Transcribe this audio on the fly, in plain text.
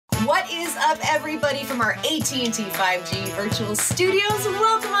What is up, everybody, from our AT&T 5G virtual studios?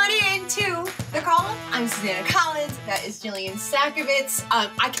 Welcome on in to The Call-Up. I'm Susanna Collins. That is Jillian Sakovitz.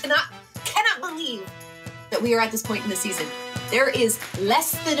 I cannot believe that we are at this point in the season. There is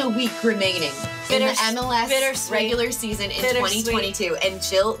less than a week remaining in the MLS regular season in 2022. And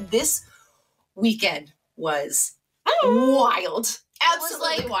Jill, this weekend was wild.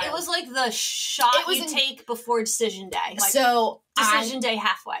 Absolutely wild. It was like the shot you take before decision day. Like decision day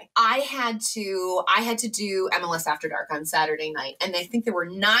halfway. I had to do MLS After Dark on Saturday night, and I think there were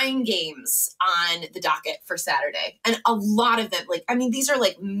 9 games on the docket for Saturday, and a lot of them, these are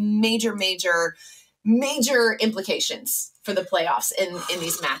like major implications for the playoffs in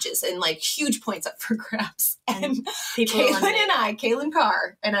these matches, and like huge points up for grabs. And Kaylin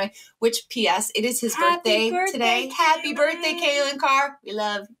Carr and I, which P.S. it is his birthday today. Happy birthday, Kaylin Carr. We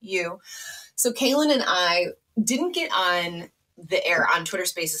love you. So Kaylin and I didn't get on the air on Twitter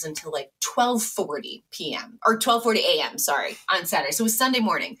Spaces until like 12:40 p.m. or 12:40 a.m. Sorry, on Saturday. So it was Sunday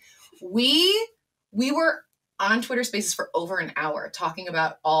morning. We were on Twitter Spaces for over an hour talking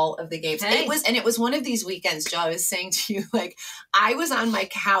about all of the games. Hey. It was one of these weekends, Joe, I was saying to you, like, I was on my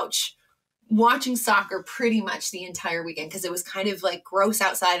couch watching soccer pretty much the entire weekend because it was kind of like gross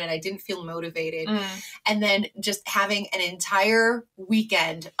outside and I didn't feel motivated. And then just having an entire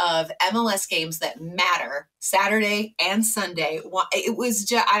weekend of MLS games that matter, Saturday and Sunday. It was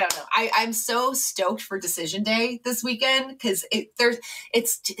just, I don't know. I'm so stoked for decision day this weekend because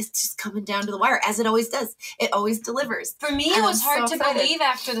it's just coming down to the wire, as it always does. It always delivers. For me, it was hard to believe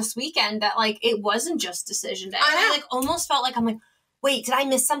after this weekend that like it wasn't just decision day. I like almost felt like I'm like, wait, did I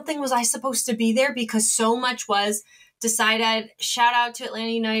miss something? Was I supposed to be there? Because so much was decided. Shout out to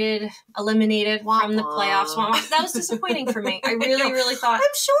Atlanta United, eliminated from the playoffs. That was disappointing for me. I really thought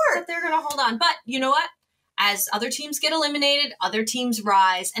that they're going to hold on. But you know what? As other teams get eliminated, other teams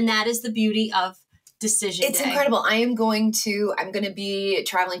rise. And that is the beauty of decision day. It's incredible. I'm going to be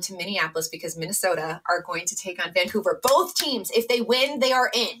traveling to Minneapolis because Minnesota are going to take on Vancouver. Both teams, if they win, they are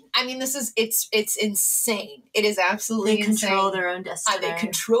in. I mean, it's insane. It is absolutely insane. They control their own destiny. They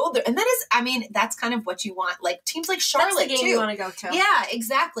control and that is, that's kind of what you want. Like teams like Charlotte, that's the game too. You want to go to. Yeah,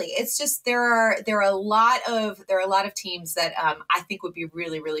 exactly. It's just there are a lot of teams that I think would be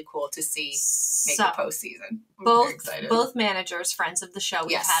really, really cool to see make the postseason. Both managers, friends of the show,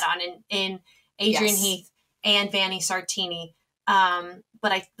 we've had on in Adrian Heath and Vanni Sartini.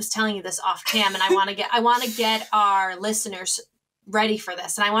 But I was telling you this off cam, and I want to get our listeners ready for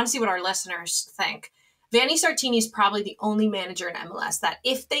this, and I want to see what our listeners think. Vanni Sartini is probably the only manager in MLS that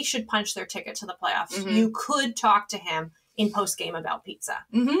if they should punch their ticket to the playoffs, you could talk to him in post game about pizza.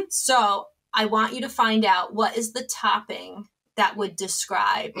 So I want you to find out what is the topping that would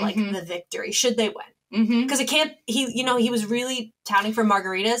describe like the victory should they win, because it can't. He was really touting for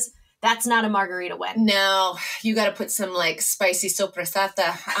margaritas. That's not a margarita win. No, you got to put some like spicy sopressata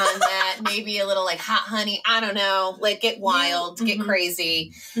on that. Maybe a little like hot honey. I don't know. Like get wild, get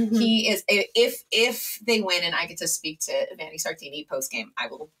crazy. He is. If they win and I get to speak to Vanni Sartini post game, I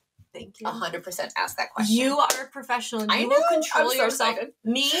will. Thank you. 100% ask that question. You are a professional. You will control yourself. Excited.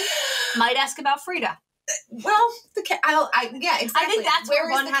 Me might ask about Frida. Well, the cat. Yeah, exactly. I think that's where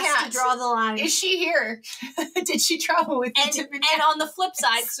one has to draw the line. Is she here? Did she travel with you? And on the flip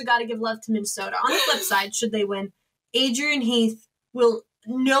side, because we got to give love to Minnesota. On the flip side, should they win, Adrian Heath will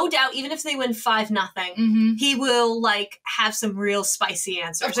no doubt, even if they win 5-0, he will like have some real spicy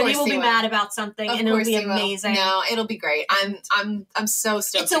answers, and he will be mad about something, and it'll be amazing. No, it'll be great. I'm so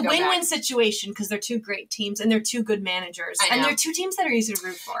stoked. It's a win-win situation because they're two great teams and they're two good managers, and they're two teams that are easy to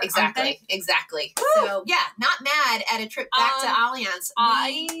root for. Exactly. So yeah, not mad at a trip back to Allianz.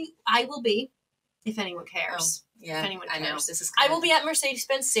 I will be, if anyone cares. Yeah, if anyone cares. I know. This is. I will be at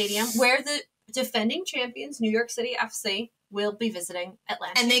Mercedes-Benz Stadium, where the defending champions, New York City FC, will be visiting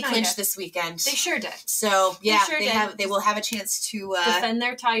Atlanta. And they clinched this weekend. They sure did. So yeah, they will have a chance to defend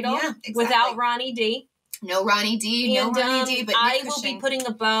their title without Ronnie D. No Ronnie D, but I will be putting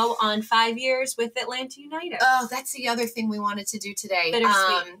a bow on 5 years with Atlanta United. Oh, that's the other thing we wanted to do today.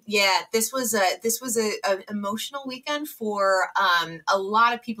 Bittersweet. This was an emotional weekend for a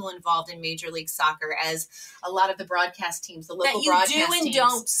lot of people involved in Major League Soccer, as a lot of the broadcast teams, the local broadcast teams, that you do and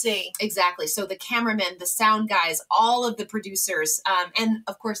don't see. Exactly. So the cameramen, the sound guys, all of the producers, and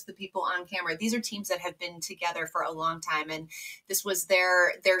of course the people on camera. These are teams that have been together for a long time, and this was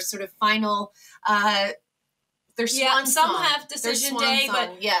their sort of final. Some have decision day,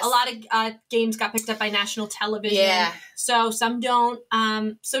 but a lot of games got picked up by national television. Yeah. So some don't.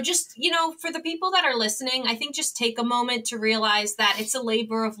 So just, for the people that are listening, I think just take a moment to realize that it's a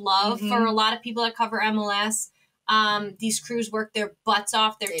labor of love for a lot of people that cover MLS. These crews work their butts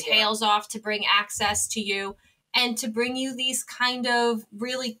off, their tails off to bring access to you and to bring you these kind of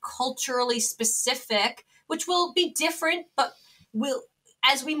really culturally specific, which will be different, but will,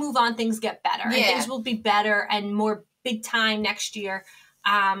 as we move on, things get better. And things will be better and more big time next year.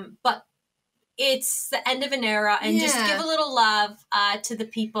 But it's the end of an era, and just give a little love to the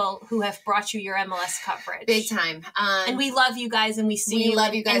people who have brought you your MLS coverage. Big time. And we love you guys, and we see you. We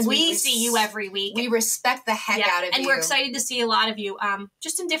love you guys. And we see you every week. We respect the heck out of you. And we're excited to see a lot of you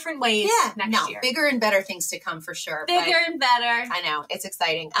just in different ways next year. Bigger and better things to come for sure. Bigger and better. I know. It's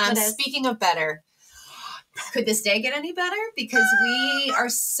exciting. Speaking of better, could this day get any better? Because we are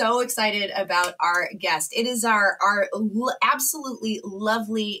so excited about our guest. It is our absolutely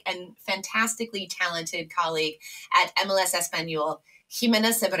lovely and fantastically talented colleague at MLS Español,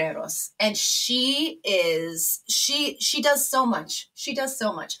 Ximena Cebreros. And she does so much. She does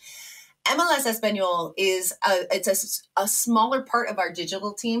so much. MLS Español is a smaller part of our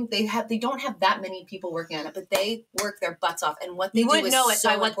digital team. They don't have that many people working on it, but they work their butts off, and what they do is know it so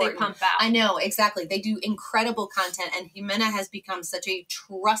by what important. They pump out. I know, exactly. They do incredible content, and Ximena has become such a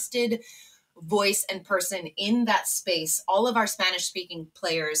trusted voice and person in that space. All of our Spanish-speaking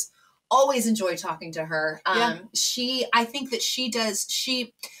players always enjoy talking to her. I think that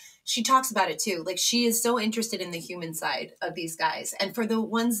she talks about it too. Like, she is so interested in the human side of these guys. And for the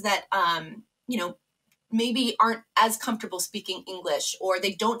ones that, maybe aren't as comfortable speaking English, or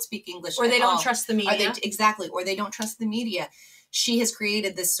they don't speak English, or they don't trust the media. Or they don't trust the media. She has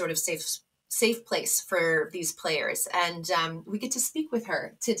created this sort of safe place for these players. And we get to speak with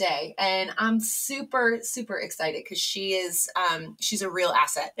her today. And I'm super, super excited because she's a real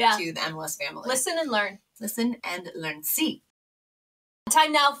asset to the MLS family. Listen and learn. Listen and learn. See.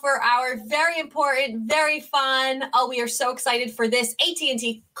 Time now for our very important, very fun, we are so excited for this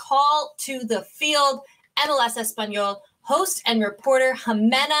AT&T Call to the Field. MLS Español host and reporter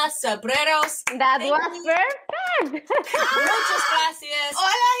Ximena Cebreros. That was perfect. Muchas gracias.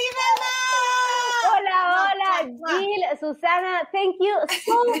 Hola, Ximena. Hola, Jill, Susana. Thank you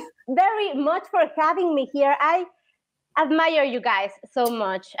so very much for having me here. I admire you guys so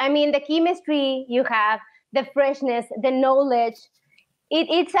much. I mean, the chemistry you have, the freshness, the knowledge.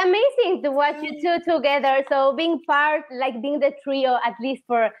 It's amazing to watch you two together. So being the trio, at least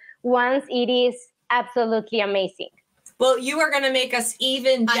for once, it is absolutely amazing. Well, you are going to make us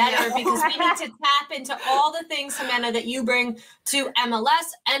even better because we need to tap into all the things, Ximena, that you bring to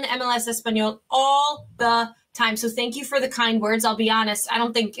MLS and MLS Español all the time. So thank you for the kind words. I'll be honest, I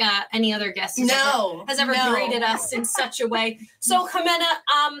don't think any other guest has ever greeted us in such a way. So Ximena,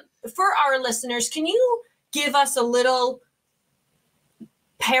 for our listeners, can you give us a little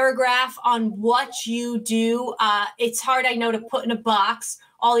paragraph on what you do? It's hard, I know, to put in a box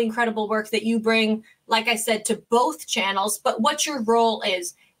all the incredible work that you bring, like I said, to both channels, but what your role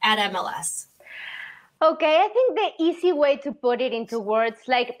is at MLS. Okay, I think the easy way to put it into words,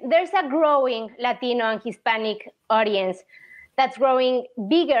 like, there's a growing Latino and Hispanic audience that's growing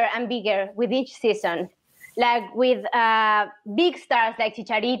bigger and bigger with each season. Like with big stars like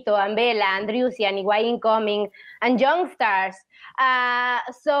Chicharito and Vela and Driussi and Higuain coming, and young stars.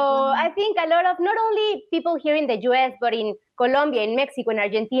 I think a lot of not only people here in the US, but in Colombia, in Mexico, in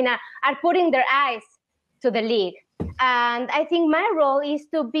Argentina, are putting their eyes to the league. And I think my role is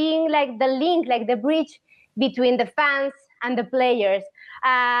to being like the link, like the bridge between the fans and the players.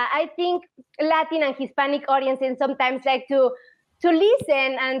 I think Latin and Hispanic audiences sometimes like to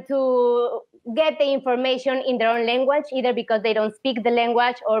listen and to get the information in their own language, either because they don't speak the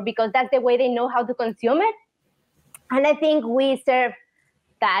language or because that's the way they know how to consume it. And I think we serve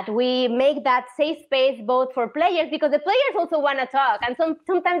that. We make that safe space both for players, because the players also want to talk, and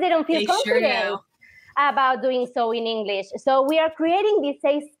sometimes they don't feel confident about doing so in English. So we are creating this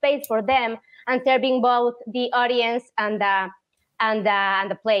safe space for them and serving both the audience and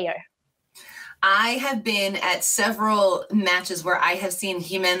the player. I have been at several matches where I have seen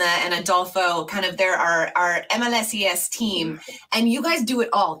Ximena and Adolfo, kind of our MLSes team, and you guys do it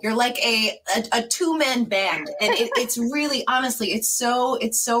all. You're like a two-man band, and it's really, honestly, it's so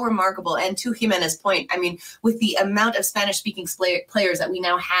remarkable. And to Ximena's point, I mean, with the amount of Spanish-speaking players that we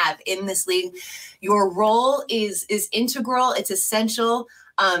now have in this league, your role is integral. It's essential.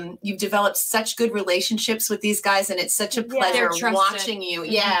 You've developed such good relationships with these guys, and it's such a pleasure watching you.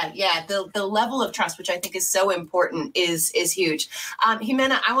 Mm-hmm. The level of trust, which I think is so important, is huge.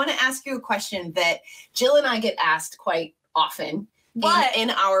 Ximena, I want to ask you a question that Jill and I get asked quite often in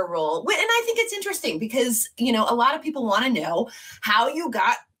our role. And I think it's interesting because, a lot of people want to know how you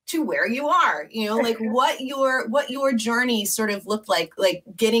got to where you are, you know, like what your journey sort of looked like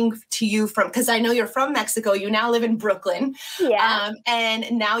getting to you from, because I know you're from Mexico, you now live in Brooklyn,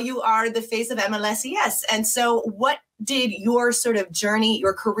 and now you are the face of MLSes. And so what did your sort of journey,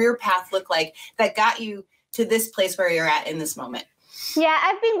 your career path look like that got you to this place where you're at in this moment? Yeah,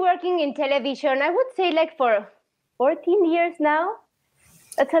 I've been working in television, I would say like for 14 years now.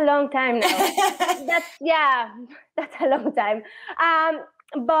 That's a long time now. That's a long time.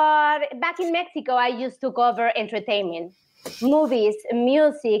 But back in Mexico, I used to cover entertainment, movies,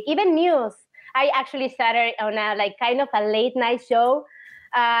 music, even news. I actually started on a like kind of a late night show,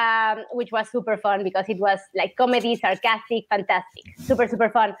 which was super fun because it was like comedy, sarcastic, fantastic, super, super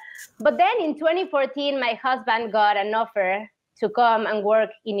fun. But then in 2014, my husband got an offer to come and work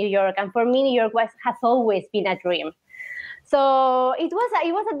in New York. And for me, New York has always been a dream. So it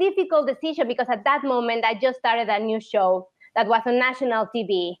was a difficult decision because at that moment, I just started a new show that was on national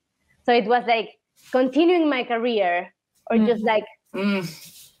TV. So it was like continuing my career or just like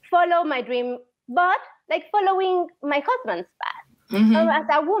follow my dream, but like following my husband's path. As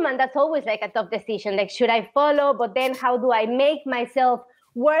a woman, that's always like a tough decision. Like, should I follow? But then how do I make myself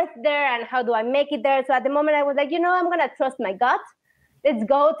worth there? And how do I make it there? So at the moment I was like, I'm going to trust my gut. Let's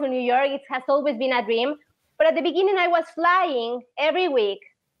go to New York. It has always been a dream. But at the beginning I was flying every week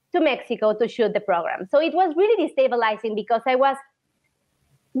to Mexico to shoot the program. So it was really destabilizing because I was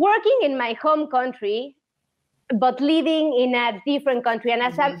working in my home country, but living in a different country. And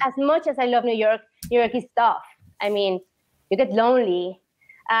as much as I love New York is tough. I mean, you get lonely.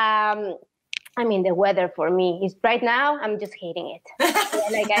 The weather for me is right now, I'm just hating it.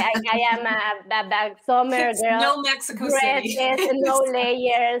 Like I am a summer girl. No Mexico City. No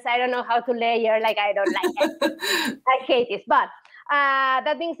layers. I don't know how to layer. Like, I don't like it. I hate it. But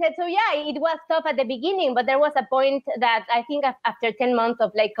that being said, so yeah, it was tough at the beginning, but there was a point that I think after 10 months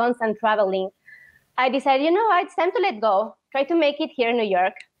of like constant traveling, I decided, it's time to let go. Try to make it here in New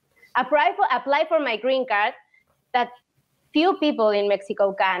York. Apply for my green card that few people in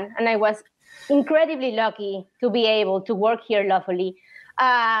Mexico can. And I was incredibly lucky to be able to work here lawfully.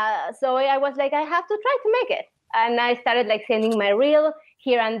 So I was like, I have to try to make it. And I started like sending my reel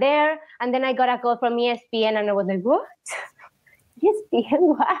here and there. And then I got a call from ESPN and I was like, what? ESPN,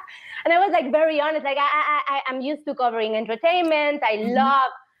 what? And I was like, very honest, like I'm used to covering entertainment. I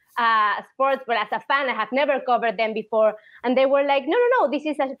love sports, but as a fan, I have never covered them before. And they were like, no, this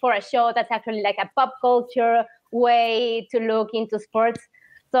is for a show that's actually like a pop culture way to look into sports.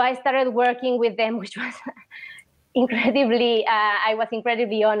 So I started working with them, which was I was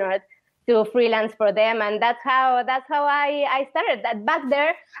incredibly honored to freelance for them. And that's how I started. That back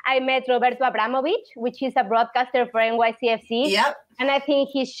there, I met Roberto Abramovich, which is a broadcaster for NYCFC. Yep. And I think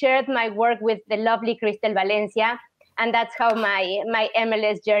he shared my work with the lovely Cristel Valencia. And that's how my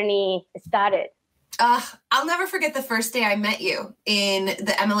MLS journey started. I'll never forget the first day I met you in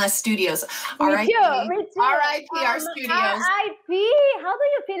the MLS studios. Me too. R.I.P. our studios. R.I.P. How do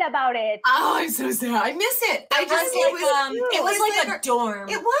you feel about it? Oh, I'm so sad. I miss it. It was like a dorm.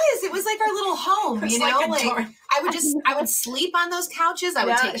 It was like our little home, you know? Like a dorm. I would sleep on those couches. I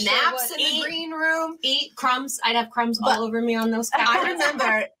would take naps in the green room. Eat crumbs. I'd have crumbs all over me on those couches. I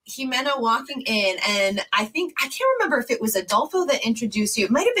remember Ximena walking in, and I can't remember if it was Adolfo that introduced you.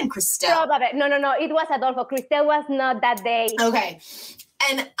 It might have been Cristel. No. It was Adolfo. Cristel was not that day. Okay.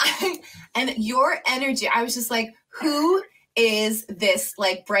 And your energy, I was just like, who is this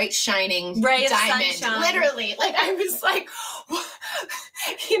like bright shining diamond? Literally. Like I was like,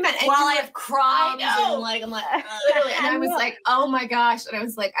 he meant while I have crumbs and like I'm like literally, and I was like, oh my gosh. And I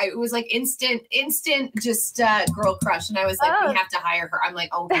was like, it was like instant just girl crush. And I was like, we have to hire her. I'm like,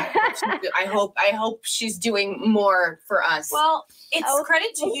 oh God, I hope she's doing more for us. Well, it's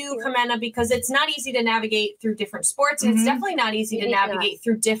credit to you, Ximena, because it's not easy to navigate through different sports, and it's definitely not easy to navigate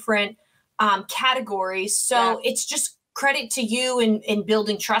through different categories. So it's just credit to you in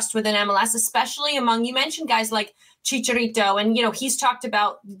building trust within MLS, especially among, you mentioned guys like Chicharito, and he's talked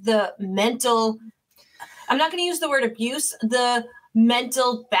about the mental, I'm not going to use the word abuse, the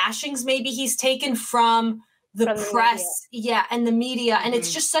mental bashings maybe he's taken from the press, and the media, and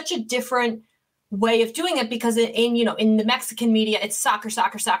it's just such a different way of doing it because in the Mexican media it's soccer,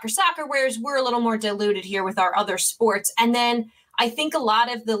 whereas we're a little more diluted here with our other sports. And then I think a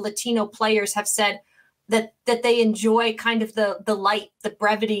lot of the Latino players have said that they enjoy kind of the light, the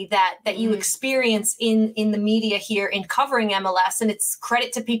brevity that you experience in the media here in covering MLS. And it's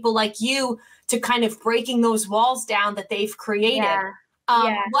credit to people like you to kind of breaking those walls down that they've created.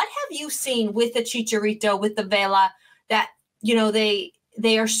 What have you seen with the Chicharito, with the Vela, that,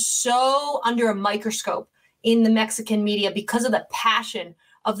 they are so under a microscope in the Mexican media because of the passion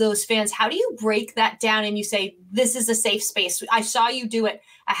of those fans. How do you break that down and you say, this is a safe space? I saw you do it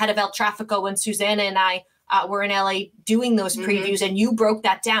ahead of El Tráfico when Susanna and I were in LA doing those previews, and you broke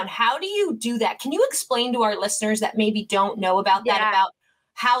that down. How do you do that? Can you explain to our listeners that maybe don't know about that, about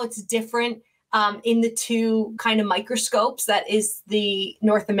how it's different in the two kind of microscopes that is the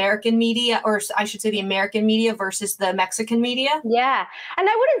North American media, or I should say the American media versus the Mexican media? Yeah. And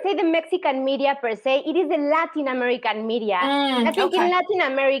I wouldn't say the Mexican media per se. It is the Latin American media. I think in Latin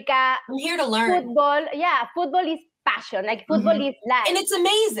America, I'm here to learn. Football is passion. Like football is life. And it's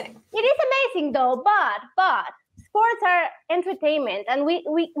amazing. It is amazing though, but sports are entertainment, and we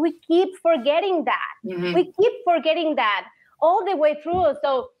keep forgetting that. We keep forgetting that all the way through.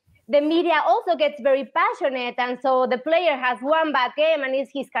 So the media also gets very passionate, and so the player has one bad game and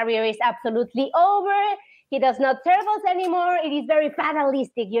his career is absolutely over. He does not serve us anymore. It is very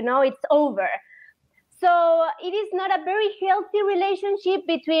fatalistic, it's over. So it is not a very healthy relationship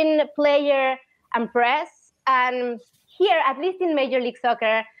between player and press. And here, at least in Major League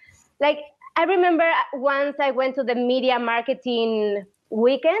Soccer, like I remember once I went to the media marketing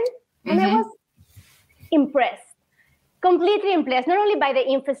weekend, and I was impressed. Completely impressed, not only by the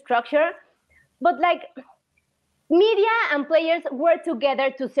infrastructure, but like media and players work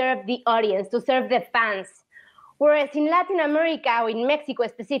together to serve the audience, to serve the fans. Whereas in Latin America, or in Mexico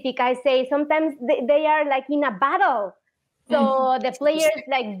specific, I say sometimes they are like in a battle. So the players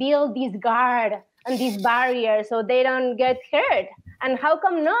like build this guard and this barrier so they don't get hurt. And how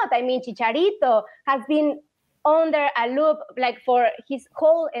come not? I mean, Chicharito has been under a loop like for his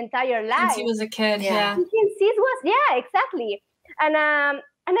whole entire life. Since he was a kid, exactly. And I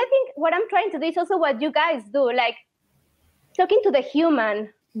think what I'm trying to do is also what you guys do, like talking to the human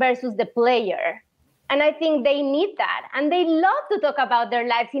versus the player. And I think they need that. And they love to talk about their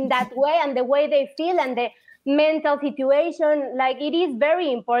lives in that way and the way they feel and the mental situation. Like it is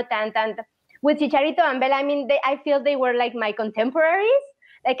very important. And with Chicharito and Bella, I mean, I feel they were like my contemporaries.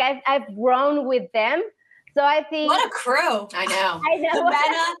 Like I've grown with them. So I think what a crew! I know.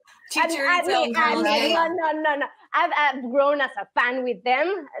 Ximena, no. I've grown as a fan with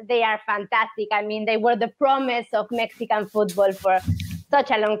them. They are fantastic. I mean, they were the promise of Mexican football for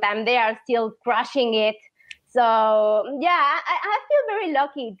such a long time. They are still crushing it. So yeah, I feel very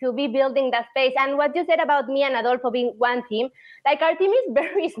lucky to be building that space. And what you said about me and Adolfo being one team, like our team is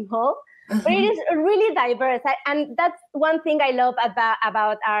very small. But it is really diverse. And that's one thing I love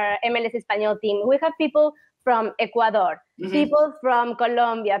about our MLS Español team. We have people from Ecuador, people from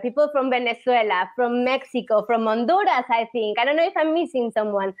Colombia, people from Venezuela, from Mexico, from Honduras, I think. I don't know if I'm missing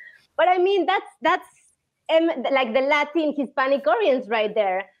someone. But I mean, that's like the Latin Hispanic audience right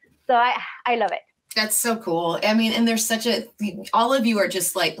there. So I love it. That's so cool. I mean, and there's all of you are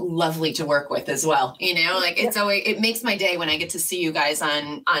just like lovely to work with as well. Like it's always, it makes my day when I get to see you guys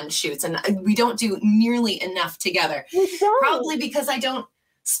on shoots, and we don't do nearly enough together. Probably because I don't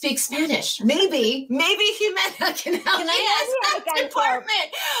speak Spanish. Maybe Ximena can help me in that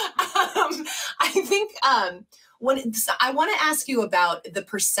department. I think I want to ask you about the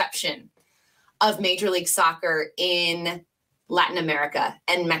perception of Major League Soccer in Latin America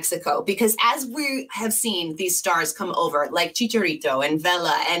and Mexico, because as we have seen these stars come over, like Chicharito and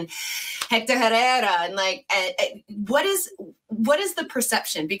Vela and Hector Herrera, and what is the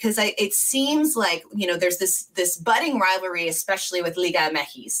perception? Because it seems like there's this budding rivalry, especially with Liga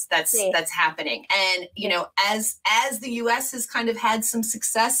MX, that's happening, and as the U.S. has kind of had some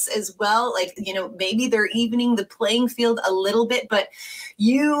success as well, maybe they're evening the playing field a little bit, but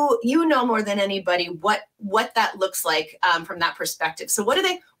you know more than anybody what that looks like from that perspective. So what do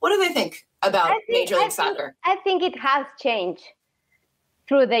they think about Major League Soccer? I think it has changed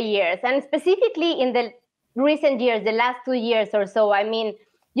through the years, and specifically in the recent years, the last 2 years or so. I mean,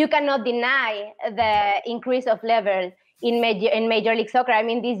 you cannot deny the increase of level in Major League Soccer. I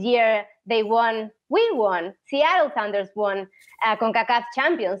mean, this year we won. Seattle Sounders won CONCACAF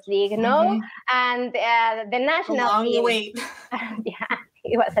Champions League, and the national team. A long wait. Yeah,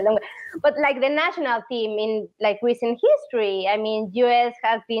 it was a long way. But like the national team in like recent history, I mean, US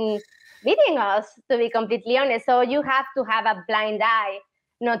has been beating us, to be completely honest. So you have to have a blind eye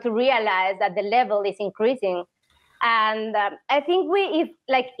not to realize that the level is increasing. And I think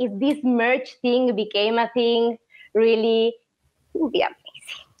if this merge thing became a thing, really, it would be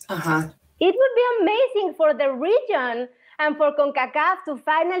amazing. It would be amazing for the region and for CONCACAF to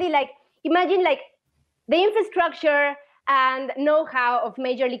finally imagine the infrastructure and know-how of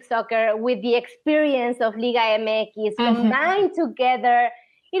Major League Soccer with the experience of Liga MX combined together.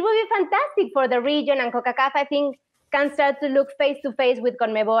 It would be fantastic for the region, and CONCACAF, I think, can start to look face-to-face with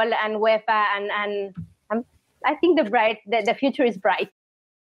CONMEBOL and UEFA, and I think the future is bright.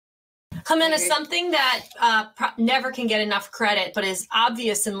 Ximena, something that never can get enough credit, but is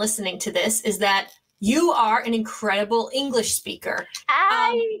obvious in listening to this, is that you are an incredible English speaker.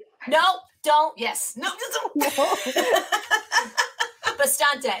 No, don't. Yes. No.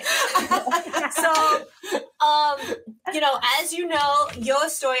 Bastante. So, as you know, yo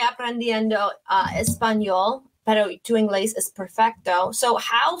estoy aprendiendo español, pero tu inglés es perfecto. So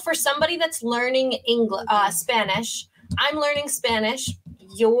how, for somebody that's learning Spanish, I'm learning Spanish,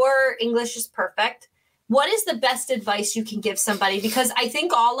 your English is perfect. What is the best advice you can give somebody? Because I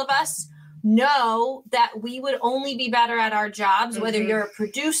think all of us know that we would only be better at our jobs, whether you're a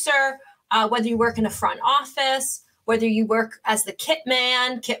producer, whether you work in a front office, whether you work as the kit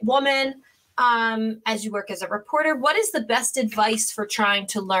man, kit woman, as you work as a reporter. What is the best advice for trying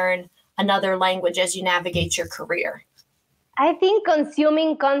to learn another language as you navigate your career? I think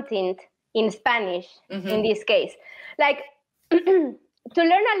consuming content in Spanish, in this case. Like, to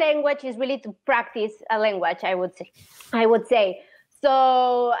learn a language is really to practice a language, I would say.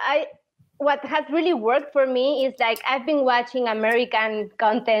 So what has really worked for me is like I've been watching American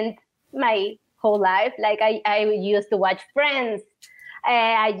content my whole life. Like I used to watch Friends.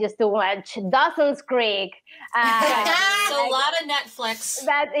 I used to watch Dawson's Creek. So a lot of Netflix.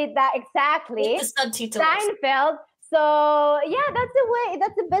 That exactly. With the subtitles. Seinfeld. So yeah,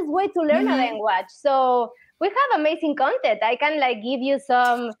 that's the best way to learn a language. So we have amazing content. I can give you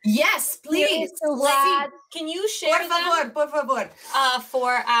some. Yes, please. To watch. Can you share por favor.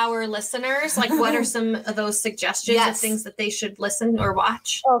 For our listeners? Like, what are some of those suggestions of things that they should listen or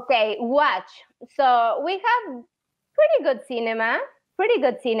watch? Okay, watch. So we have pretty good cinema.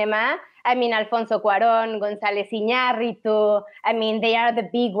 I mean, Alfonso Cuarón, González Iñárritu. I mean, they are the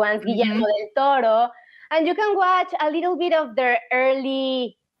big ones. Guillermo del Toro. And you can watch a little bit of their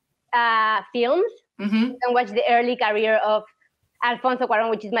early films. You can watch the early career of Alfonso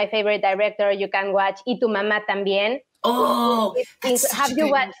Cuarón, which is my favorite director. You can watch Y tu mamá también. Oh, have you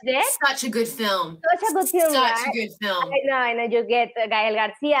watched it? Such a good film. Such a good film. Such a good film. I know. You get Gael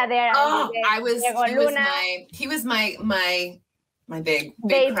Garcia there. Oh, he was my big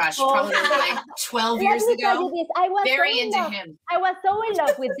crush, probably like 12 years ago. Very into him. I was so in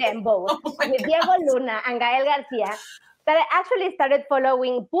love with them both, with Diego Luna and Gael Garcia, that I actually started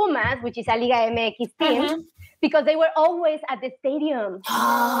following Pumas, which is a Liga MX team, because they were always at the stadium.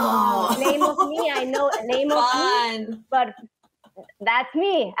 Oh. Name of me, I know, name of me. But that's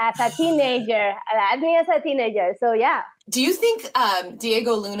me as a teenager. So, yeah. Do you think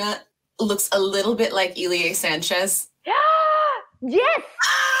Diego Luna looks a little bit like Ilie Sanchez? Yes!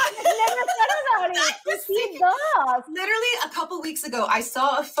 Never thought about it. He does. Literally a couple weeks ago, I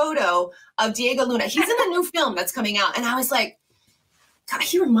saw a photo of Diego Luna. He's in a new film that's coming out. And I was like, God,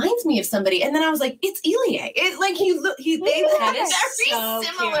 he reminds me of somebody. And then I was like, it's Ilie. They look very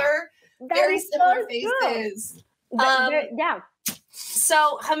similar. Very similar faces. Yeah.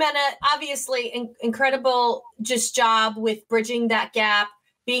 So, Ximena, obviously, incredible job with bridging that gap,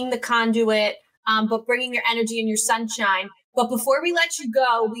 being the conduit, but bringing your energy and your sunshine. But before we let you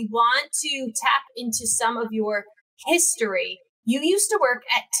go, we want to tap into some of your history. You used to work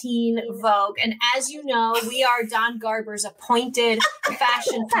at Teen Vogue, and as you know, we are Don Garber's appointed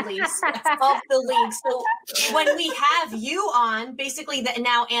fashion police of the league. So when we have you on, basically the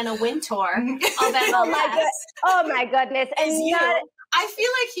now Anna Wintour of MLS. Oh my goodness. And I feel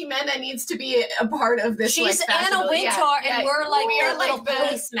like Ximena needs to be a part of this. She's Anna Wintour, and we're like little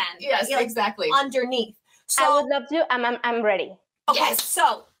policemen. Yes, exactly. Underneath. So I would love to. I'm ready. Okay, yes.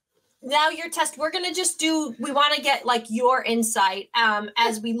 So now your test, we're going to we want to get your insight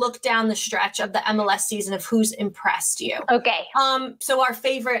as we look down the stretch of the MLS season of who's impressed you. Okay. So our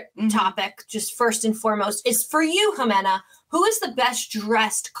favorite topic, just first and foremost, is for you, Ximena. Who is the best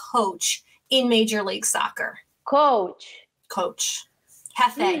dressed coach in Major League Soccer? Coach.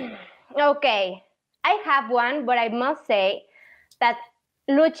 Jefe. Okay. I have one, but I must say that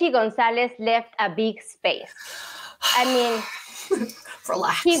Luchi Gonzalez left a big space. I mean,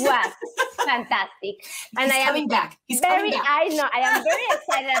 relax. He was fantastic. And He's coming back. I know. I am very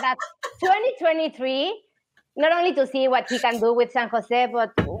excited about 2023, not only to see what he can do with San Jose,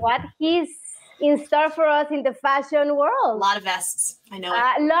 but what he's in store for us in the fashion world. A lot of vests. I know.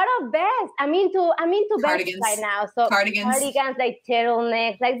 A lot of vests. I'm into cardigans vests right now. So cardigans, like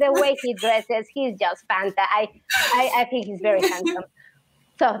turtlenecks, like the way he dresses. He's just fantastic. I think he's very handsome.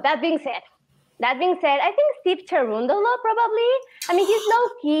 So that being said, I think Steve Cherundolo probably. I mean, he's low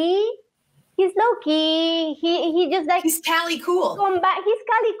key. He just he's Cali cool. He's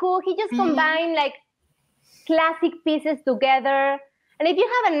Cali cool. He just combined classic pieces together. And if you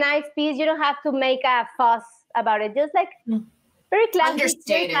have a nice piece, you don't have to make a fuss about it. Just Very classic, very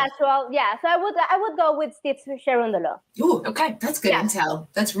Understated. casual. Yeah, so I would go with Steve Cherundolo. Ooh, okay, that's good intel.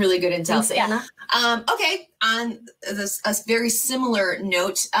 That's really good intel. Thanks, Anna. Okay, on a very similar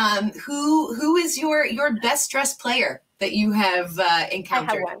note, who is your best dressed player that you have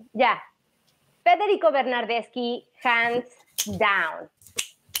encountered? I have one. Yeah, Federico Bernardeschi, hands down.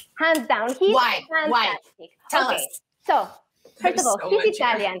 Hands down. He's Why? fantastic. Tell us. So, first of all, he's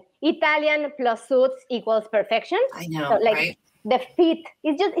Italian. Italian plus suits equals perfection. I know, so, like, right? The fit.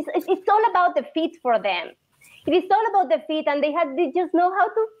 It's all about the fit for them. It is all about the fit, and they just know how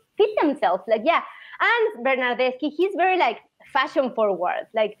to fit themselves. Like, yeah. And Bernardeschi, he's very like fashion forward,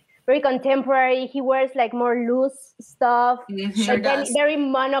 like very contemporary. He wears like more loose stuff, very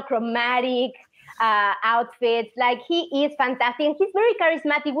monochromatic outfits. Like, he is fantastic. And he's very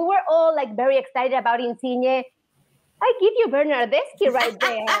charismatic. We were all like very excited about Insigne. I give you Bernardeschi right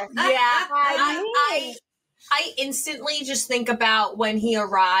there. Yeah. I instantly just think about when he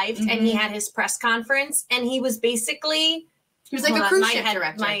arrived and he had his press conference, and he was basically... He was like a cruise ship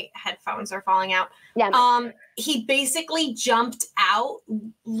director. My headphones are falling out. Yeah. He basically jumped out,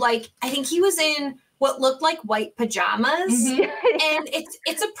 like, I think he was in what looked like white pajamas. And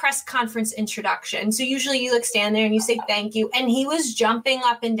it's a press conference introduction. So usually you like stand there and you say thank you. And he was jumping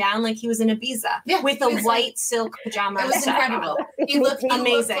up and down like he was in Ibiza with a white silk pajama. It was incredible. He looked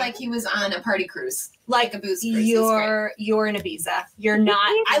amazing. Like he was on a party cruise. Like a booze cruise. You're in Ibiza. You're not.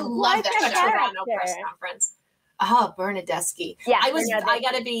 I love that Toronto press conference. Oh, Bernardeschi. Yeah, I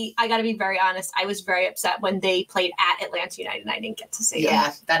gotta be very honest. I was very upset when they played at Atlanta United and I didn't get to see them.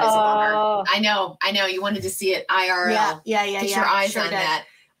 Yeah, that is a bummer. I know. You wanted to see it IRL. Yeah. Get your eyes on that.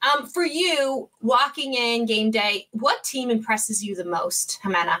 For you, walking in game day, what team impresses you the most,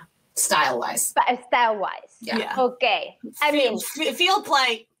 Ximena? Style-wise. Style-wise. Yeah. Okay. I mean, field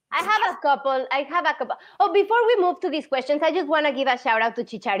play. I have a couple. Oh, before we move to these questions, I just want to give a shout out to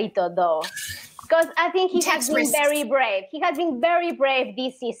Chicharito, though. Because I think he has been very brave. He has been very brave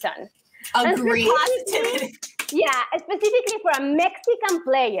this season. Agreed. Yeah, specifically for a Mexican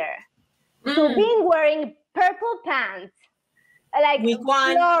player to be wearing purple pants, like week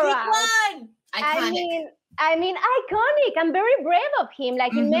one. Iconic. I mean, iconic and very brave of him.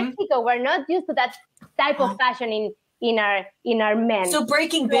 Like in Mexico, we're not used to that type of fashion in our men. So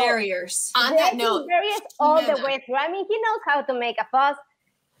breaking barriers. On that note, barriers all the way through. I mean, he knows how to make a fuss.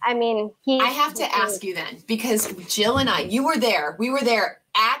 I mean, I have to ask you then, because Jill and I, we were there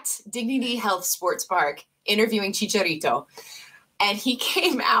at Dignity Health Sports Park interviewing Chicharito. And he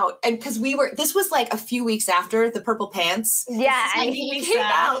came out, and because this was like a few weeks after the purple pants. Yeah. And he came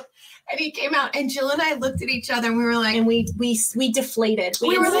out, and Jill and I looked at each other and we were like, and we deflated.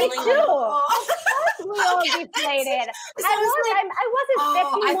 We were like, we all deflated. I was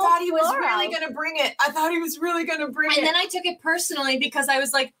expecting I thought he was really going to bring it. And then I took it personally because I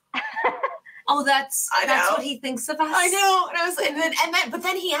was like, oh, that's what he thinks of us. I know. But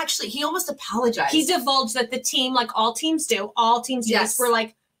then he almost apologized. He divulged that the team, like all teams do this, were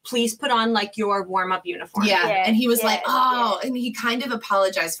like, please put on like your warm-up uniform. Yeah. And he was like, and he kind of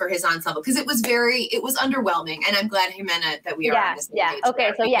apologized for his ensemble because it was underwhelming. And I'm glad, Ximena, that we are on this page. Yeah.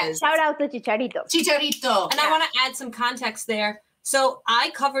 Okay. So shout out to Chicharito. And I want to add some context there. So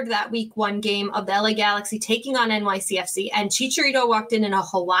I covered that week one game of the LA Galaxy taking on NYCFC, and Chicharito walked in a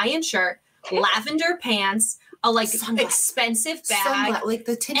Hawaiian shirt, lavender pants, a expensive bag, like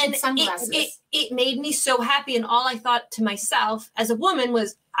the tinted sunglasses. It made me so happy, and all I thought to myself as a woman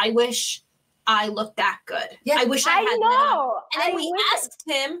was, I wish I looked that good. Yeah, I wish I had that. And then we asked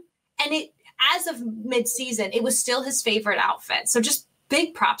him, and as of mid-season, it was still his favorite outfit. So just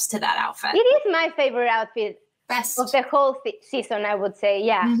big props to that outfit. It is my favorite outfit. Best of the whole season, I would say.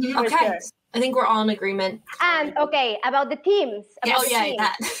 Yeah. Okay. Sure. I think we're all in agreement. And about the teams.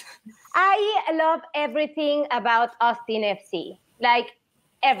 That. I love everything about Austin FC. Like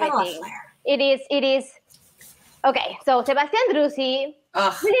everything. It is. Okay, so Sebastian Drusi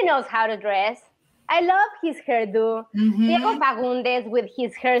really knows how to dress. I love his hairdo. Diego Fagundes with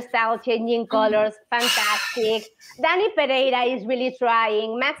his hairstyle changing colors, fantastic. Danny Pereira is really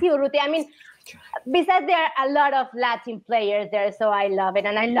trying. Maxi Urruti, I mean, besides there are a lot of Latin players there, so I love it.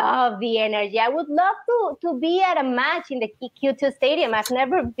 And I love the energy. I would love to be at a match in the Q2 Stadium. I've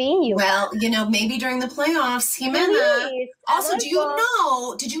never been. Well, maybe during the playoffs, Ximena. Also,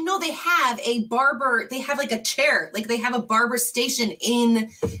 did you know they have a barber, they have like a chair, like they have a barber station in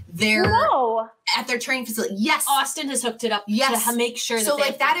their at their training facility. Yes. Austin has hooked it up to make sure that so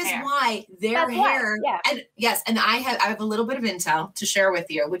like that is why their hair and yes, and I have a little bit of intel to share with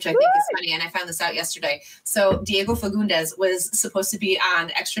you, which I think is funny, and I found this out yesterday. So Diego Fagundes was supposed to be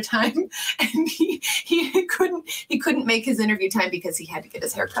on Extra Time, and he couldn't make his interview time because he had to get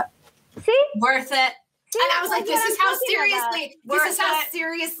his hair cut. See? Worth it. And I was like, this is how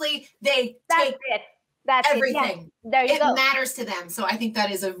seriously they take it. That's everything. There you go. It matters to them. So I think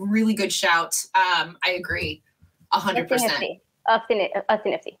that is a really good shout. I agree 100%. Austin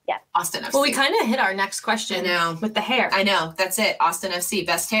FC. Yeah. Austin FC. Well, we kind of hit our next question with the hair. I know. That's it. Austin FC,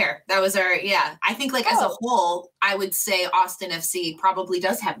 best hair. That was our, I think like as a whole, I would say Austin FC probably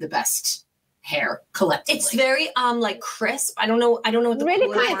does have the best hair collectively. It's very like crisp. I don't know what the really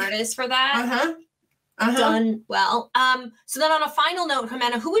word is for that. Done well. So then on a final note,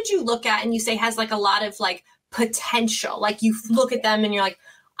 Ximena, who would you look at and you say has like a lot of like potential? Like you look at them and you're like,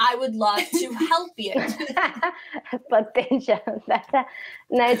 I would love to help you. Potential. That's a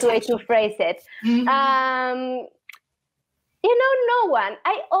nice way to phrase it. No one.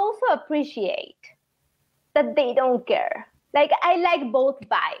 I also appreciate that they don't care. Like I like both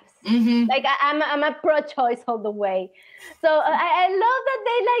vibes. Like I'm a pro-choice all the way. So I love that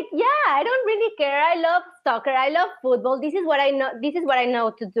they like, I don't really care. I love soccer. I love football. This is what I know. This is what I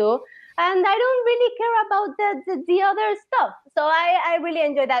know to do. And I don't really care about the other stuff. So I really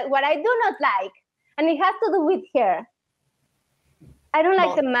enjoy that. What I do not like, and it has to do with hair, I don't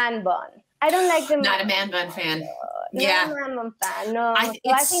like the man bun. I don't like the Not a man bun fan. Not a man bun fan. No. I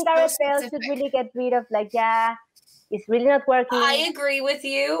think Gareth Bale should really get rid of it's really not working. I agree with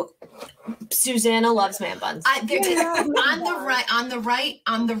you. Susanna loves man buns. On the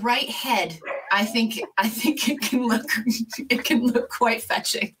right head. I think it can look quite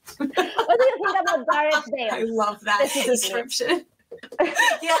fetching. What do you think about Gareth Bale? I love that description.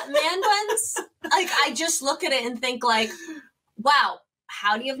 Man buns. Like I just look at it and think like, wow.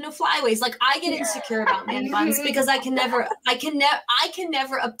 How do you have no flyaways? Like I get insecure about man buns because I can never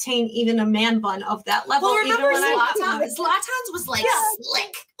obtain even a man bun of that level. Well, remember Zlatan's was like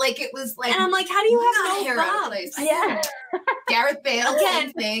slick, like it was like, and I'm like, how do you have no hair out of place? Yeah. Gareth Bale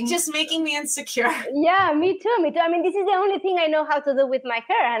again, just making me insecure. Yeah, me too. I mean, this is the only thing I know how to do with my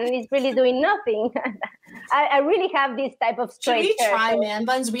hair, and it's really doing nothing. I really have this type of straight hair. Should we try man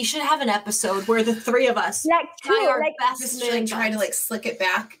buns? We should have an episode where the three of us try our best just man try to like slick it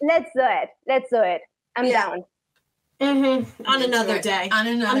back. Let's do it. I'm down. On another day.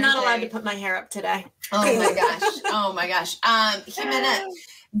 I'm not allowed to put my hair up today. Oh my gosh. Ximena,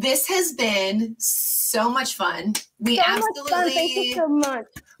 this has been so much fun. We absolutely fun. Thank you so much.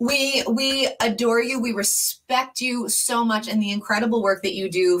 We adore you. We respect you so much and the incredible work that you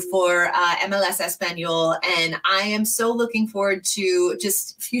do for MLS Español. And I am so looking forward to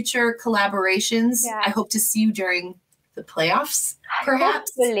just future collaborations. I hope to see you during the playoffs,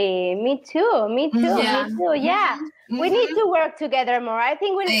 perhaps. Hopefully. Me too. Yeah. We need to work together more. I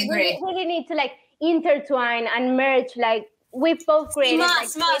think we really need to like intertwine and merge like we both created. I'm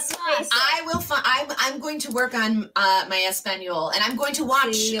going to work on my Espanol, and I'm going to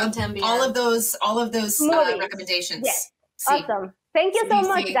watch all of those recommendations. Yes. Awesome. Thank you so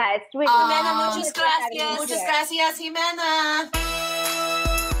much, guys. Ximena, muchas gracias. Muchas gracias, Ximena.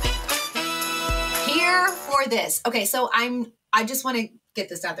 Here for this. Okay, so I just want to get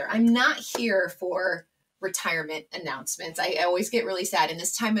this out there. I'm not here for retirement announcements. I always get really sad. In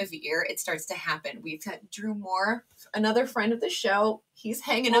this time of year, it starts to happen. We've got Drew Moore, another friend of the show. He's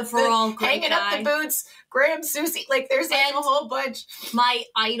hanging up the boots. Graham Susie, like there's like a whole bunch. My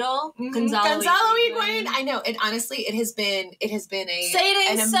idol, Gonzalo Higuain. I know, and honestly, it has been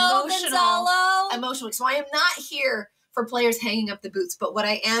an emotional. So I am not here for players hanging up the boots, but what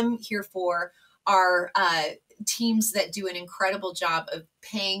I am here for are teams that do an incredible job of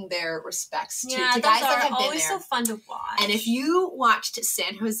paying their respects to guys that have been there. Always so fun to watch. And if you watched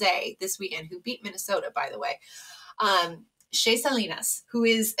San Jose this weekend, who beat Minnesota, by the way, Shea Salinas, who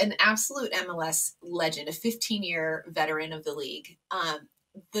is an absolute MLS legend, a 15-year veteran of the league,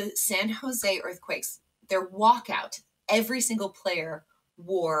 the San Jose Earthquakes, their walkout, every single player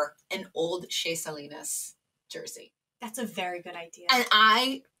wore an old Shea Salinas jersey. That's a very good idea. And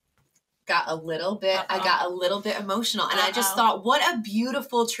I got a little bit emotional, and I just thought, what a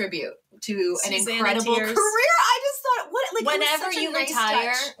beautiful tribute to an incredible career. I just thought, whenever you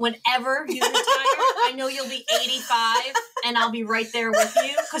retire, I know you'll be 85 and I'll be right there with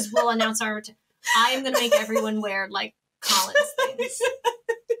you because we'll announce our I am going to make everyone wear like Collins things.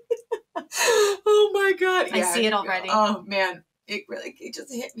 Oh my God. I see it already. Oh man. it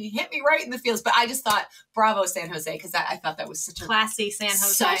just hit me right in the feels. But I just thought, bravo, San Jose, because I thought that was such a classy San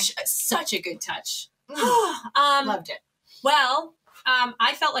Jose, such a good touch. Loved it. Well,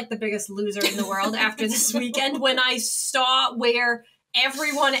 I felt like the biggest loser in the world after this weekend when I saw where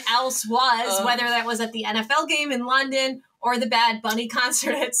everyone else was, whether that was at the NFL game in London or the Bad Bunny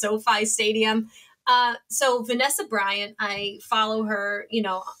concert at SoFi Stadium. So Vanessa Bryant, I follow her,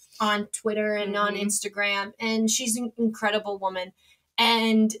 on Twitter and on Instagram, and she's an incredible woman.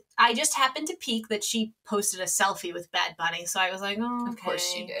 And I just happened to peek that she posted a selfie with Bad Bunny. So I was like, oh, okay. Of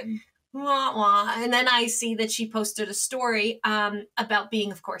course she did. Wah, wah. And then I see that she posted a story about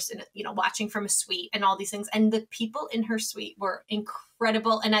being, of course, watching from a suite and all these things. And the people in her suite were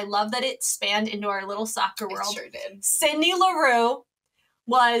incredible. And I love that it spanned into our little soccer world. It sure did. Sydney Leroux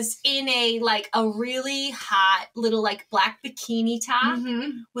was in a really hot little black bikini top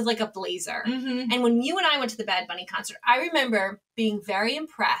with a blazer. And when you and I went to the Bad Bunny concert, I remember being very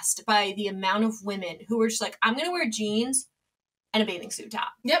impressed by the amount of women who were just I'm going to wear jeans and a bathing suit top.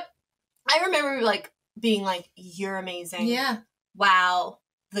 Yep. I remember being you're amazing. Yeah. Wow.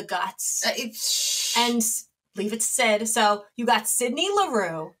 The guts. And leave it to Sid. So you got Sydney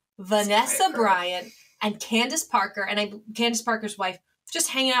Leroux, Vanessa Bryant, and Candace Parker, and Candace Parker's wife, just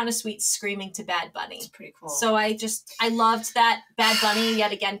hanging out in a suite screaming to Bad Bunny. It's pretty cool. So I loved that Bad Bunny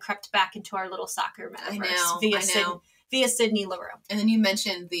yet again crept back into our little soccer metaverse via Sydney Leroux. And then you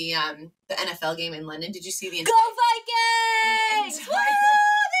mentioned the NFL game in London. Did you see the Go Vikings?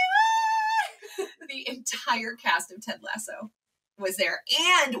 The entire cast of Ted Lasso was there.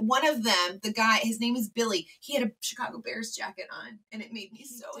 And one of them, the guy, his name is Billy, he had a Chicago Bears jacket on, and it made me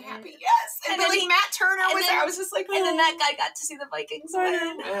so happy. Yes. And then Matt Turner was there. I was just and then that guy got to see the Vikings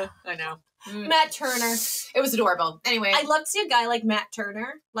win. I know. Matt Turner. It was adorable. Anyway. I'd love to see a guy like Matt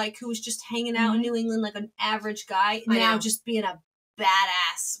Turner, who was just hanging out in New England like an average guy, now just being a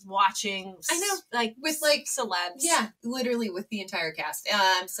badass watching. I know. With celebs. Yeah, literally with the entire cast.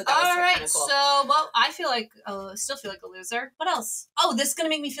 So that was kind of cool. So, well, I still feel like a loser. What else? Oh, this is going to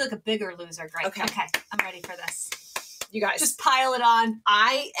make me feel like a bigger loser. Great. Okay. I'm ready for this. You guys. Just pile it on.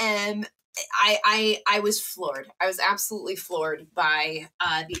 I was floored. I was absolutely floored by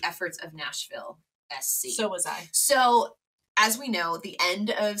the efforts of Nashville SC. So was I. So, as we know, the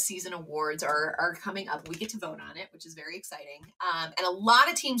end of season awards are coming up. We get to vote on it, which is very exciting. And a lot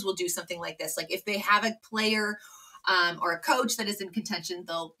of teams will do something like this. If they have a player or a coach that is in contention,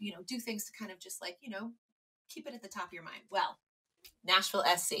 they'll, do things to kind of just keep it at the top of your mind. Well, Nashville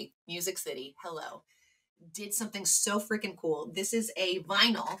SC, Music City, hello, did something so freaking cool. This is a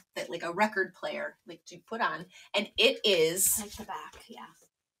vinyl that a record player you put on, and it is the back, yeah,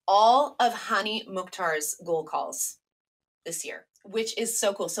 all of Hani Mukhtar's goal calls this year, which is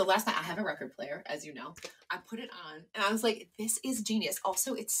so cool. So last night, I have a record player, as you know. I put it on, and I was like, this is genius.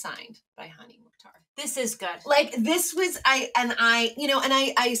 Also, it's signed by Hani Mukhtar. This is good. This was, I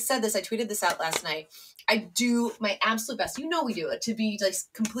said this, I tweeted this out last night. I do my absolute best. We do it to be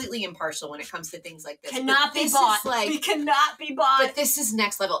completely impartial when it comes to things like this. Cannot be bought. We cannot be bought. But this is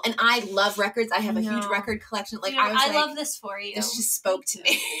next level. And I love records. I have a huge record collection. I love this for you. This just spoke to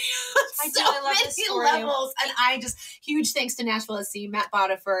me. I love this for levels. You. And I just, huge thanks to Nashville SC, Matt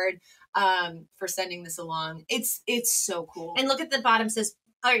Bodiford, for sending this along. It's so cool. And look at the bottom, says,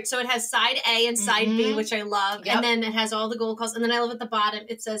 all right, so it has side A and side B, which I love. Yep. And then it has all the goal calls. And then I love at the bottom,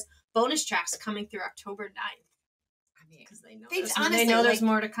 it says bonus tracks coming through October 9th. Because they know there's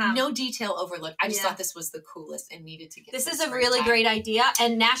more to come. No detail overlooked. I just thought this was the coolest and needed to get this. Is a really great idea.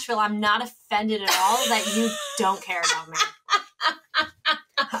 And Nashville, I'm not offended at all that you don't care about me.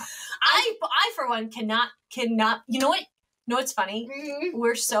 I for one cannot. You know what? You know what's funny?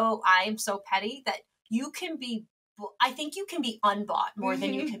 I am so petty that you can be. I think you can be unbought more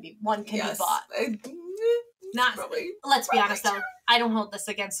than you can be. One can be bought. Not. Let's be honest though. I don't hold this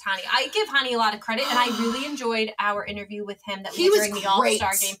against Hani. I give Hani a lot of credit, and I really enjoyed our interview with him that we had during the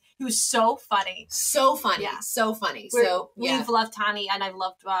All-Star game. He was so funny. So funny. Yeah. So funny. We've loved Hani, and I've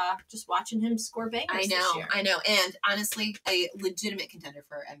loved just watching him score bangers this year. I know. And honestly, a legitimate contender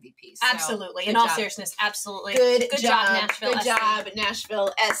for MVP. So, absolutely. In all seriousness, absolutely. Good job, Nashville. Good job,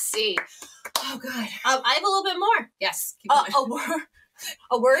 Nashville SC. Oh, God. I have a little bit more. Yes.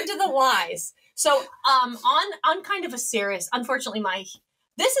 A word to the wise. So, on kind of a serious, unfortunately,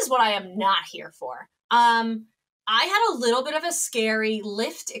 this is what I am not here for. I had a little bit of a scary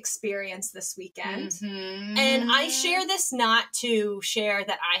Lyft experience this weekend, and I share this not to share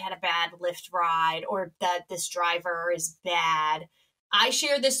that I had a bad Lyft ride or that this driver is bad. I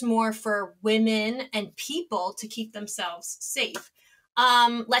share this more for women and people to keep themselves safe.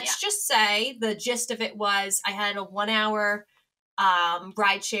 Let's just say the gist of it was I had a 1 hour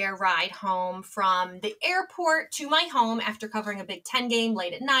rideshare ride home from the airport to my home after covering a Big Ten game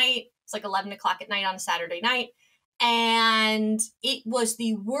late at night. It's like 11 o'clock at night on a Saturday night. And it was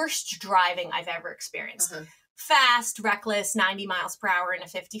the worst driving I've ever experienced. Fast, reckless, 90 miles per hour in a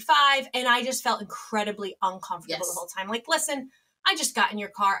 55. And I just felt incredibly uncomfortable the whole time. Like, listen, I just got in your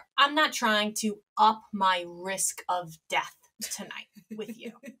car. I'm not trying to up my risk of death tonight with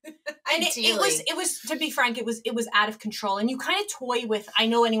you. And it was, to be frank, it was out of control. And you kind of toy with, I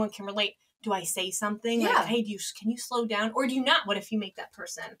know anyone can relate. Do I say something? Like, hey, can you slow down? Or do you not? What if you make that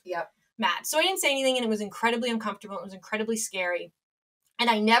person mad? So I didn't say anything, and it was incredibly uncomfortable. It was incredibly scary. And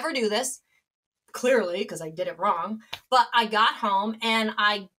I never do this, clearly, because I did it wrong. But I got home, and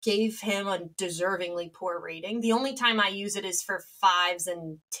I gave him a deservingly poor rating. The only time I use it is for 5s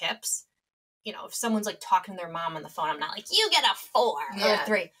and tips. You know, if someone's like talking to their mom on the phone, I'm not like, you get a 4 or a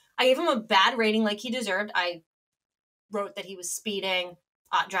 3. I gave him a bad rating like he deserved. I wrote that he was speeding,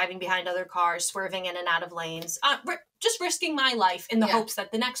 driving behind other cars, swerving in and out of lanes, just risking my life in the hopes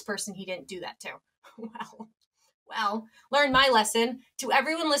that the next person he didn't do that to. Well, learn my lesson. To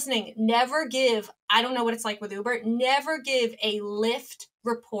everyone listening, never give, I don't know what it's like with Uber, never give a Lyft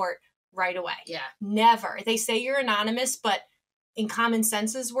report right away. Yeah. Never. They say you're anonymous, but in Common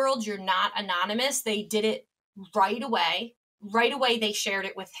Sense's world, you're not anonymous. They did it right away. Right away, they shared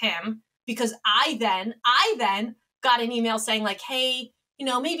it with him, because I then got an email saying like, hey, you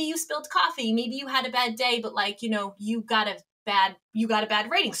know, maybe you spilled coffee, maybe you had a bad day, but like, you know, you got a bad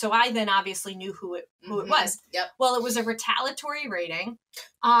rating. So I then obviously knew who it was. Yep. Well, it was a retaliatory rating,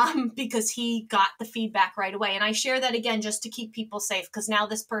 because he got the feedback right away. And I share that again, just to keep people safe, because now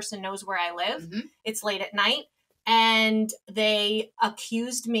this person knows where I live. It's late at night. And they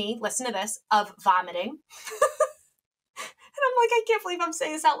accused me, listen to this, of vomiting. And I'm like, I can't believe I'm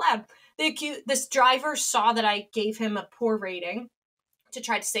saying this out loud. This driver saw that I gave him a poor rating to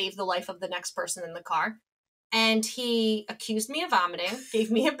try to save the life of the next person in the car. And he accused me of vomiting,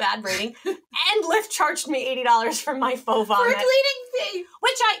 gave me a bad rating, and Lyft charged me $80 for my faux vomit. For a bleeding fee.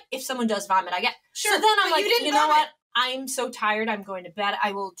 Which if someone does vomit, I get. Sure. So then I'm like, you know what? I'm so tired. I'm going to bed.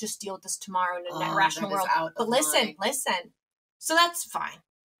 I will just deal with this tomorrow in a rational world. But listen. So that's fine.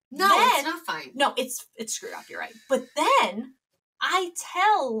 No, it's not fine. No, it's screwed up. You're right. But then I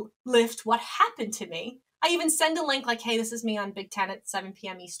tell Lyft what happened to me. I even send a link like, hey, this is me on Big Ten at 7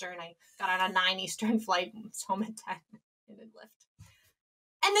 p.m. Eastern. I got on a 9 Eastern flight and was home at 10 in Lyft.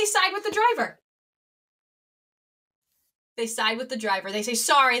 And they side with the driver. They side with the driver. They say,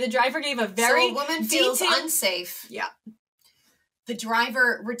 sorry, the driver gave a very So a woman feels unsafe. Yeah. The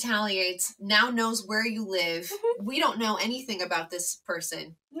driver retaliates, now knows where you live. We don't know anything about this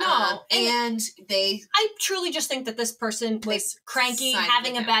person. No. And I truly just think that this person was cranky,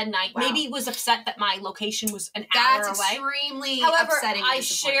 having a bad night. Wow. Maybe was upset that my location was an hour away. That's extremely However, upsetting. I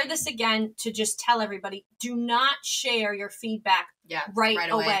share this again to just tell everybody, do not share your feedback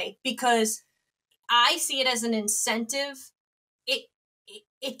right away. Because I see it as an incentive.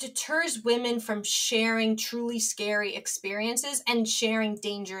 It deters women from sharing truly scary experiences and sharing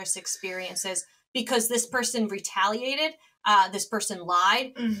dangerous experiences, because this person retaliated, this person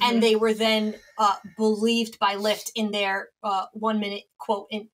lied, and they were then believed by Lyft in their 1 minute quote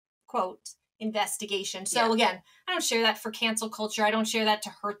investigation. So again, I don't share that for cancel culture. I don't share that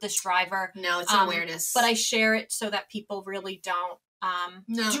to hurt this driver. No, it's awareness. But I share it so that people really don't.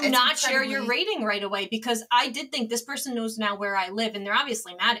 Do not share your rating right away, because I did think this person knows now where I live, and they're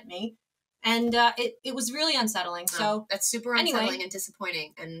obviously mad at me, and it was really unsettling. So that's super unsettling and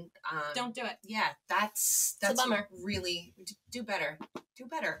disappointing, and don't do it. Yeah, that's a bummer. Really, do better.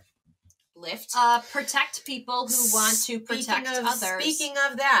 Lyft. Protect people who want to protect others. Speaking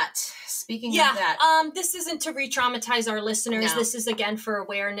of that, this isn't to re-traumatize our listeners. No. This is again for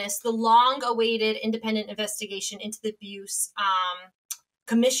awareness. The long-awaited independent investigation into the abuse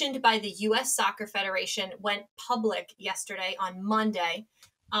commissioned by the U.S. Soccer Federation went public yesterday on Monday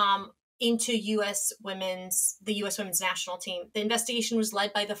into the U.S. women's national team. The investigation was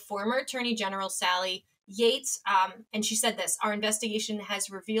led by the former Attorney General Sally Yates, and she said this: our investigation has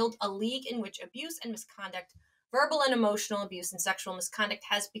revealed a league in which abuse and misconduct, verbal and emotional abuse and sexual misconduct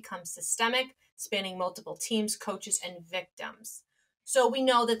has become systemic, spanning multiple teams, coaches, and victims. So we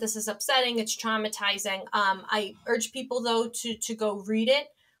know that this is upsetting. It's traumatizing. I urge people, though, to go read it.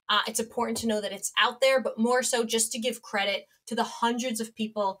 It's important to know that it's out there, but more so just to give credit to the hundreds of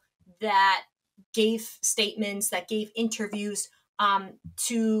people that gave statements, that gave interviews,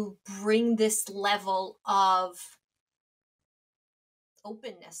 to bring this level of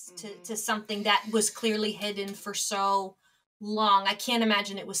openness to something that was clearly hidden for so long. I can't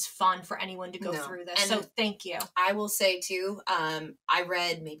imagine it was fun for anyone to go through this. And so thank you. I will say too, I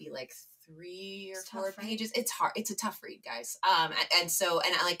read maybe like 3 or 4 pages. It's hard. It's a tough read, guys. And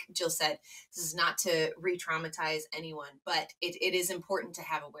like Jill said, this is not to re-traumatize anyone, but it is important to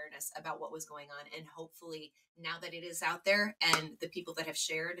have awareness about what was going on. And hopefully now that it is out there and the people that have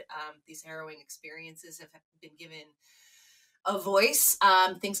shared these harrowing experiences have been given a voice,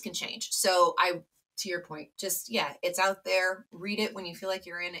 things can change. So to your point, just, it's out there. Read it when you feel like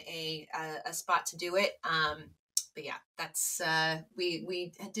you're in a spot to do it. But yeah, that's,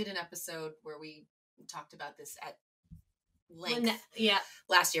 we did an episode where we talked about this at length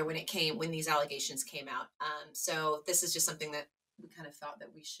last year when these allegations came out. So this is just something that we kind of thought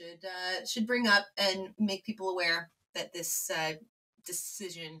that we should bring up and make people aware that this,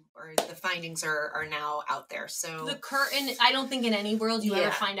 decision or the findings are now out there. So the curtain, I don't think in any world you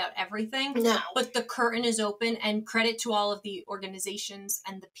ever find out everything. No. But the curtain is open, and credit to all of the organizations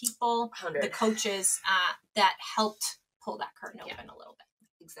and the people, 100. the coaches that helped pull that curtain open a little bit.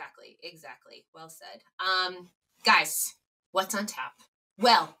 Exactly. Well said. Guys, what's on tap?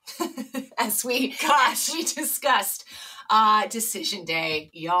 Well, as we discussed, Decision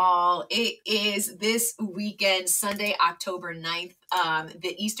Day, y'all. It is this weekend, Sunday, October 9th.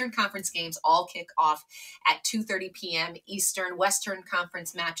 The Eastern Conference games all kick off at 2:30 p.m. Eastern. Western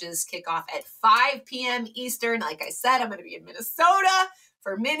Conference matches kick off at 5 p.m. Eastern. Like I said, I'm going to be in Minnesota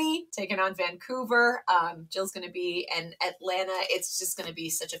for Minnie, taking on Vancouver. Jill's going to be in Atlanta. It's just going to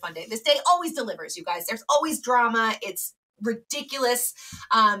be such a fun day. This day always delivers, you guys. There's always drama. It's ridiculous.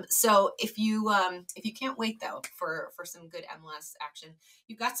 So if you can't wait though for some good MLS action,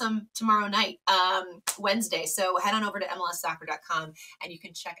 you've got some tomorrow night, Wednesday. So head on over to MLSsoccer.com and you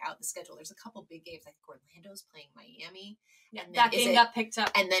can check out the schedule. There's a couple big games. I think Orlando's playing Miami. Yeah, that game got picked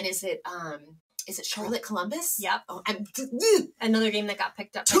up. And then is it Charlotte Columbus? Yep. Oh, another game that got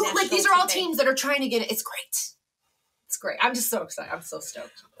picked up. Like these are all teams that are trying to get it. It's great. It's great. I'm just so excited. I'm so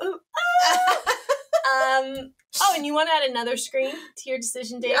stoked. And you want to add another screen to your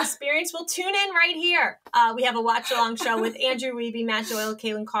Decision Day experience? Well, tune in right here. We have a watch-along show with Andrew Wiebe, Matt Doyle,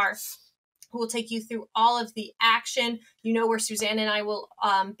 Kaylin Carr, who will take you through all of the action. You know where Suzanne and I will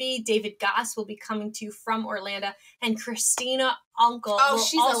be. David Goss will be coming to you from Orlando. And Christina Uncle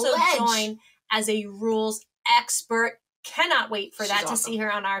will also join as a rules expert. Cannot wait for that to see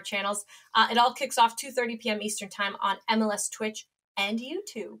her on our channels. It all kicks off 2:30 p.m. Eastern time on MLS Twitch and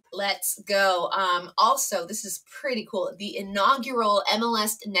YouTube. Let's go. Also, this is pretty cool. The inaugural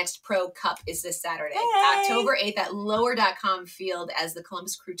MLS Next Pro Cup is this Saturday, October 8th at lower.com field as the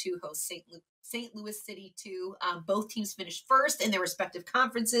Columbus Crew 2 hosts St. Louis City 2. Both teams finished first in their respective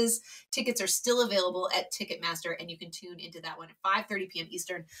conferences. Tickets are still available at Ticketmaster, and you can tune into that one at 5:30 p.m.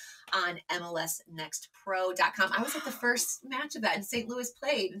 Eastern on MLSnextpro.com. I was at the first match of that, and St. Louis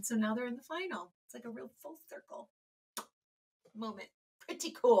played, and so now they're in the final. It's like a real full circle moment.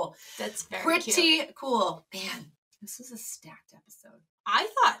 Pretty cool. That's very pretty cool. Man, this was a stacked episode. I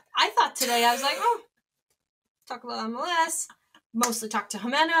thought today, I was like, talk about MLS. Mostly talk to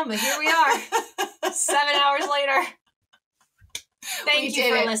Ximena, but here we are. 7 hours later. Thank you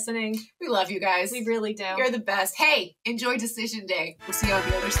for listening. We love you guys. We really do. You're the best. Hey, enjoy Decision Day. We'll see you on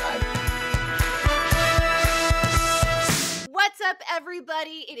the other side. What's up,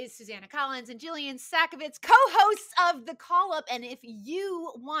 everybody? It is Susanna Collins and Jillian Sakovitz, co-hosts of The Call Up. And if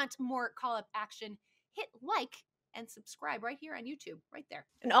you want more Call Up action, hit like and subscribe right here on YouTube, right there.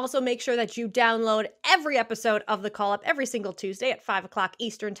 And also make sure that you download every episode of The Call Up every single Tuesday at 5 o'clock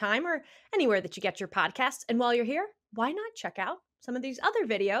Eastern Time or anywhere that you get your podcasts. And while you're here, why not check out some of these other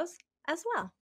videos as well?